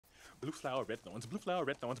Blue flower, red thorns, blue flower,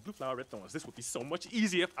 red thorns, blue flower, red thorns. This would be so much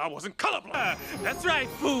easier if I wasn't colorblind. That's right,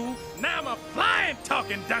 fool. Now I'm a flying,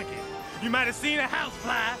 talking donkey. You might have seen a house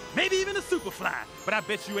fly, maybe even a super fly, but I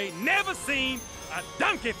bet you ain't never seen a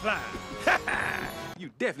donkey fly. You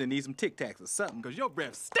definitely need some Tic Tacs or something, because your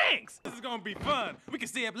breath stinks. This is gonna be fun. We can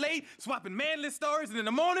stay up late, swapping manly stories, and in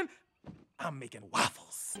the morning, I'm making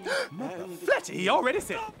waffles. Mother Fletcher, he already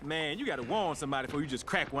said it. Man, you gotta warn somebody before you just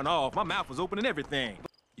crack one off. My mouth was open and everything.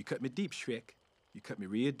 You cut me deep, Shrek. You cut me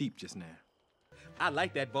real deep just now. I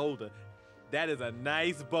like that boulder. That is a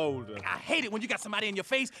nice boulder. I hate it when you got somebody in your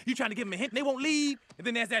face, you trying to give them a hint, and they won't leave, and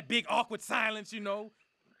then there's that big awkward silence, you know.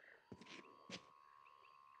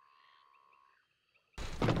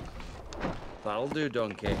 That'll do,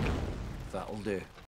 donkey. That'll do.